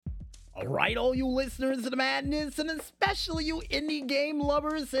Alright, all you listeners of the madness, and especially you indie game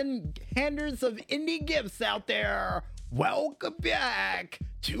lovers and handers of indie gifts out there, welcome back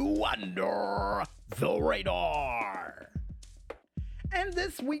to Under the Radar. And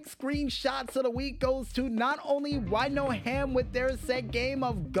this week's screenshots of the week goes to not only Why No Ham with their said game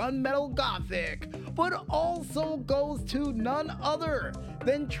of Gunmetal Gothic, but also goes to none other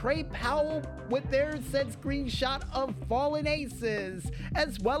than Trey Powell with their said screenshot of Fallen Aces,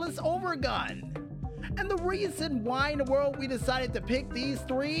 as well as Overgun. And the reason why in the world we decided to pick these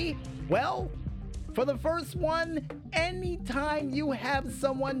three, well, for the first one, anytime you have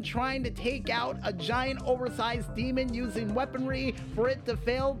someone trying to take out a giant oversized demon using weaponry for it to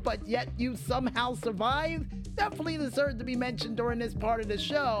fail, but yet you somehow survive, definitely deserve to be mentioned during this part of the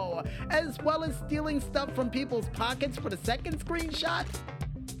show, as well as stealing stuff from people's pockets for the second screenshot.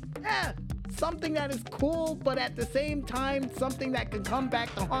 Something that is cool, but at the same time, something that can come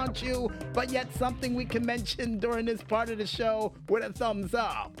back to haunt you, but yet something we can mention during this part of the show with a thumbs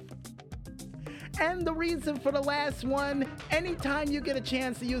up. And the reason for the last one, anytime you get a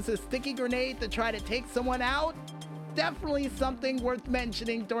chance to use a sticky grenade to try to take someone out, definitely something worth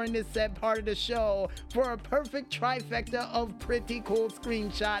mentioning during this said part of the show for a perfect trifecta of pretty cool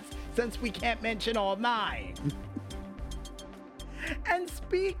screenshots, since we can't mention all 9. And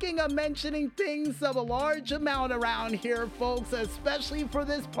speaking of mentioning things of a large amount around here, folks, especially for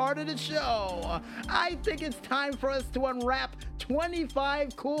this part of the show, I think it's time for us to unwrap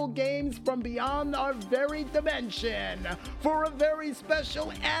 25 cool games from beyond our very dimension for a very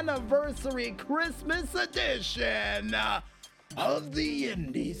special anniversary Christmas edition of the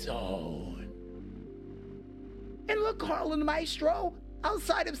Indie Zone. And look, Carl and Maestro,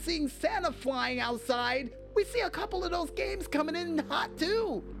 outside of seeing Santa flying outside, we see a couple of those games coming in hot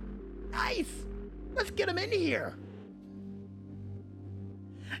too. Nice. Let's get them in here.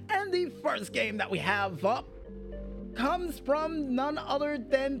 And the first game that we have up comes from none other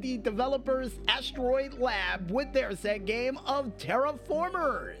than the developers Asteroid Lab with their said game of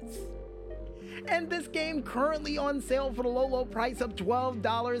Terraformers. And this game currently on sale for the low price of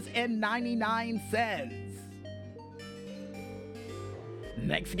 $12.99.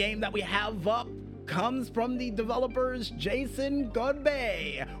 Next game that we have up comes from the developers Jason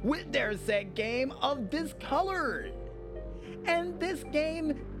Godbey with their said game of Discolored. And this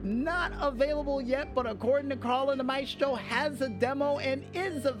game, not available yet, but according to Carl and the Maestro, has a demo and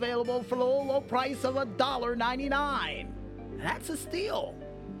is available for the low price of $1.99. That's a steal.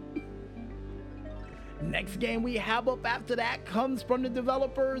 Next game we have up after that comes from the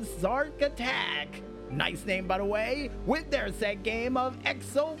developers Zark Attack, nice name by the way, with their said game of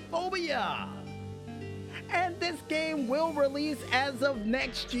Exophobia. And this game will release as of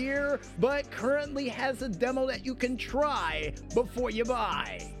next year, but currently has a demo that you can try before you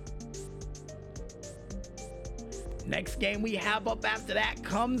buy. Next game we have up after that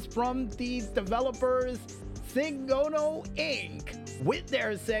comes from the developers Singono Inc. with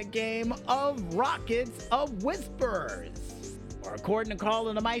their said game of Rockets of Whispers, or according to Carl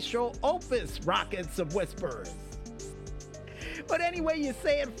and the Maestro, Opus Rockets of Whispers. But anyway you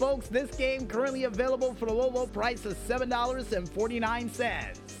say it, folks, this game currently available for the low price of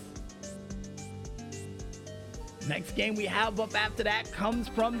 $7.49. Next game we have up after that comes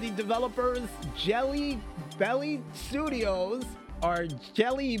from the developers Jelly Belly Studios, or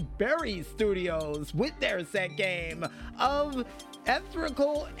Jelly Berry Studios, with their set game of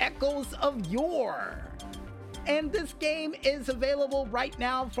Etherical Echoes of Yore. And this game is available right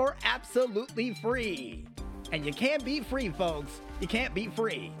now for absolutely free. And you can't beat free, folks. You can't beat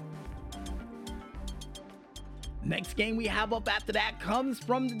free. Next game we have up after that comes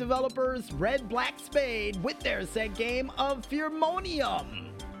from the developers Red Black Spade with their said game of Fearmonium.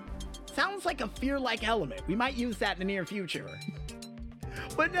 Sounds like a fear-like element. We might use that in the near future.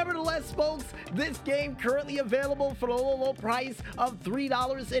 But nevertheless, folks, this game currently available for the low price of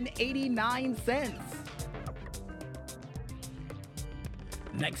 $3.89.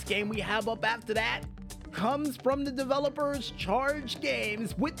 Next game we have up after that comes from the developers Charge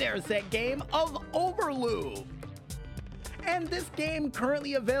Games with their set game of Overloop. And this game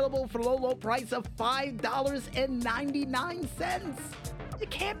currently available for the low price of $5.99. You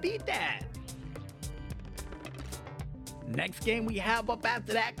can't beat that. Next game we have up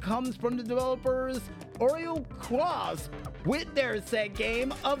after that comes from the developers Oriole Cross with their set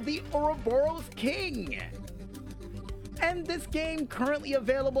game of the Ouroboros King. And this game currently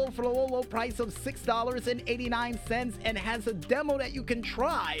available for the low price of $6.89 and has a demo that you can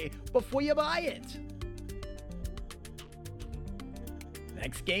try before you buy it.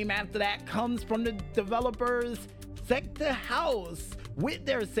 Next game after that comes from the developers Sector House with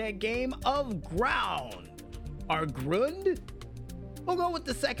their said game of Ground. Or Grund? We'll go with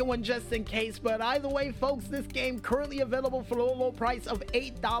the second one just in case, but either way, folks, this game currently available for the low price of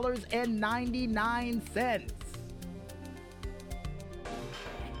 $8.99.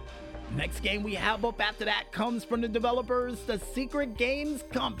 Next game we have up after that comes from the developers, the Secret Games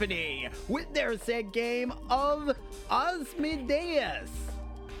Company, with their said game of Osmodeus.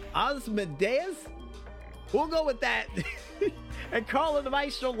 Osmodeus? We'll go with that. And Carl and the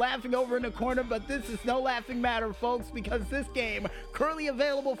Maestro laughing over in the corner, but this is no laughing matter, folks, because this game currently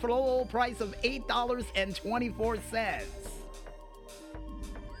available for the low price of $8.24.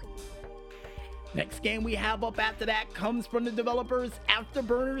 Next game we have up after that comes from the developers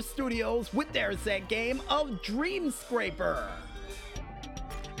Afterburner Studios with their said game of Dream Scraper.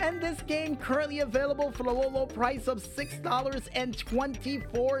 And this game currently available for the low price of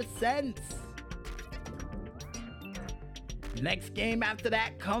 $6.24. Next game after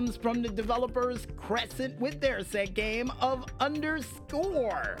that comes from the developers Crescent with their said game of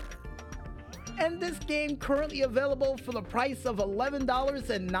Underscore. And this game currently available for the price of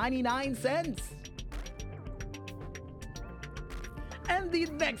 $11.99. And the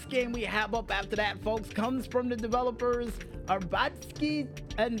next game we have up after that, folks, comes from the developers Arbatsky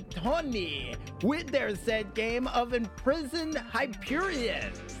and Tony with their said game of Imprisoned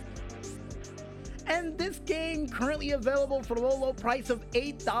Hyperion. And this game currently available for the low price of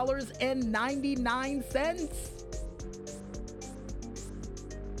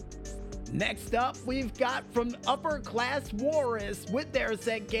 $8.99. Next up, we've got from Upper Class Walrus with their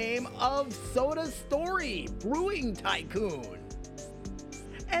said game of Soda Story Brewing Tycoon.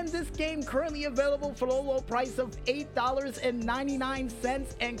 And this game currently available for the low price of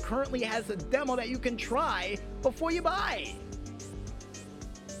 $8.99 and currently has a demo that you can try before you buy.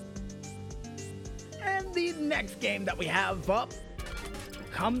 And the next game that we have up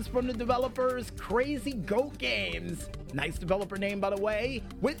comes from the developers Crazy Goat Games. Nice developer name, by the way,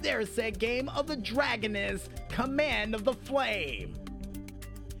 with their said game of the Dragoness Command of the Flame.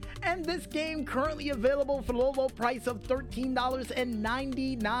 And this game currently available for the low price of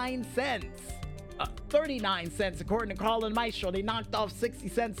 $13.99. 39 cents according to Carl and Maestro. They knocked off 60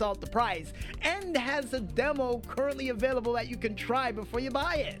 cents off the price and has a demo currently available that you can try before you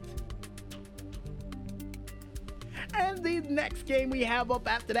buy it. And the next game we have up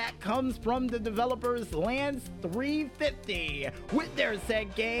after that comes from the developers Lance 350 with their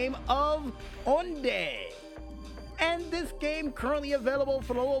said game of Indy. And this game currently available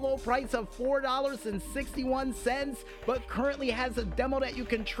for the low price of $4.61, but currently has a demo that you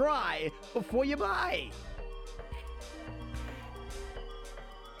can try before you buy.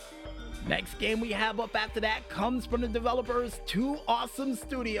 Next game we have up after that comes from the developers Two Awesome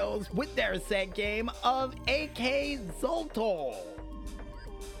Studios with their said game of AK Zolto.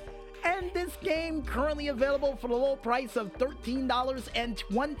 And this game currently available for the low price of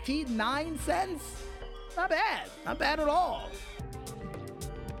 $13.29. Not bad at all.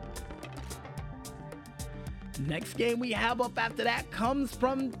 Next game we have up after that comes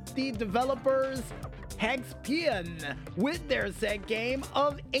from the developers Hexpion with their said game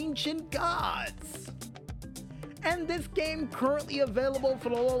of Ancient Gods. And this game currently available for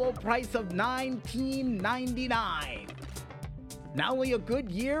the low price of $19.99. Not only a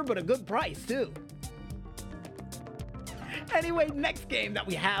good year, but a good price too. Anyway, next game that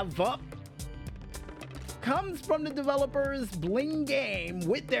we have up comes from the developers Bling Game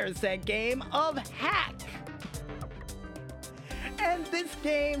with their said game of Hack. And this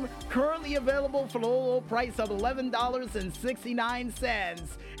game currently available for the low price of $11.69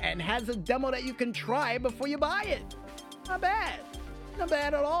 and has a demo that you can try before you buy it. Not bad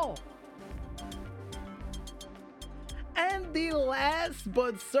at all. And the last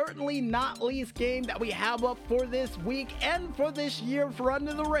but certainly not least game that we have up for this week and for this year for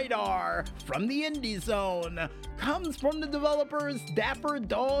Under the Radar from the Indy Zone comes from the developers Dapper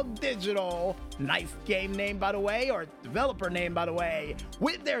Dog Digital. Nice game name, by the way, or developer name, by the way,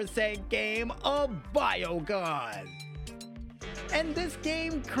 with their said game of Biogun. And this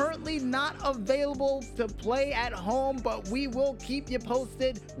game currently not available to play at home, but we will keep you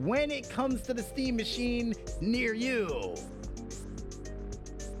posted when it comes to the Steam machine near you.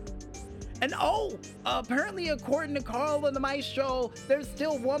 And apparently according to Carl and the Maestro, there's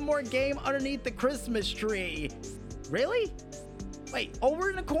still one more game underneath the Christmas tree. Really? Wait, over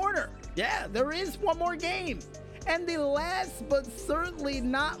in the corner. Yeah, there is one more game. And the last but certainly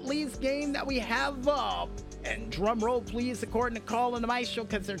not least game that we have up, and drum roll please according to Carl and the Maestro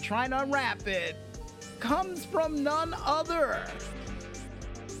because they're trying to unwrap it, comes from none other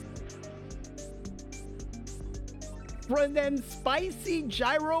from then Spicy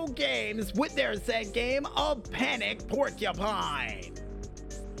Gyro Games with their said game of Panic Porcupine.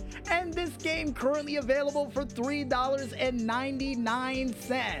 And this game currently available for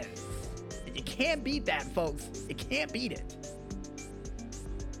 $3.99. And you can't beat that, folks. You can't beat it.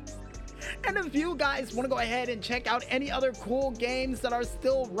 And if you guys want to go ahead and check out any other cool games that are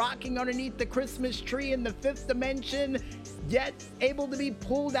still rocking underneath the Christmas tree in the 5th dimension, yet able to be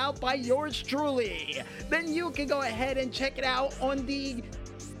pulled out by yours truly, then you can go ahead and check it out on the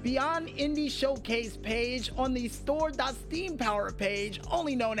Beyond Indy Showcase page on the store.steampower page,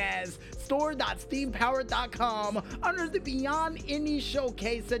 only known as store.steampower.com, under the Beyond Indy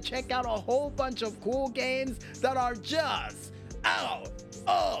Showcase, to check out a whole bunch of cool games that are just out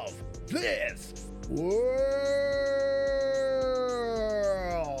of this world.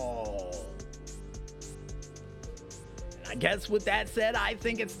 I guess with that said, I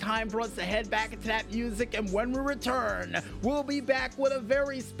think it's time for us to head back into that music, and when we return, we'll be back with a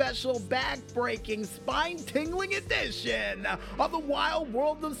very special back-breaking, spine-tingling edition of the Wild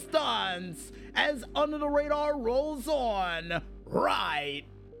World of Stunts as Under the Radar rolls on right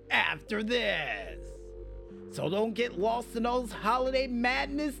after this. So don't get lost in those holiday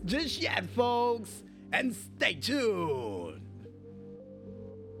madness just yet, folks, and stay tuned.